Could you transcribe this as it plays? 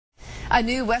A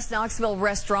new West Knoxville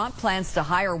restaurant plans to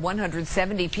hire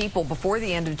 170 people before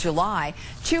the end of July.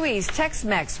 Chuy's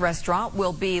Tex-Mex restaurant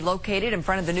will be located in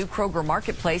front of the new Kroger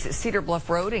Marketplace at Cedar Bluff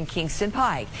Road in Kingston,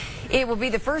 Pike. It will be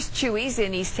the first Chuy's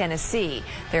in East Tennessee.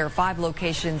 There are 5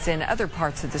 locations in other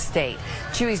parts of the state.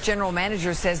 Chuy's general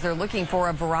manager says they're looking for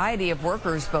a variety of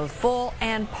workers, both full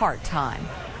and part-time.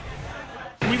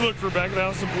 We look for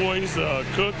back-of-the-house employees,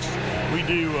 cooks. We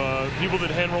do people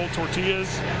that hand-roll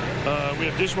tortillas. We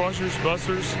have dishwashers,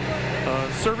 bussers,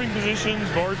 serving positions,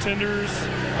 bartenders,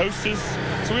 hostess.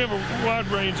 So we have a wide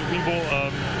range of people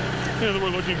that we're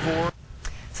looking for.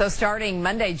 So starting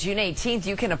Monday, June 18th,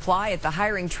 you can apply at the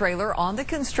hiring trailer on the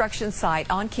construction site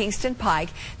on Kingston Pike.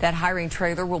 That hiring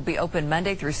trailer will be open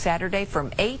Monday through Saturday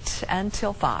from 8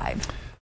 until 5.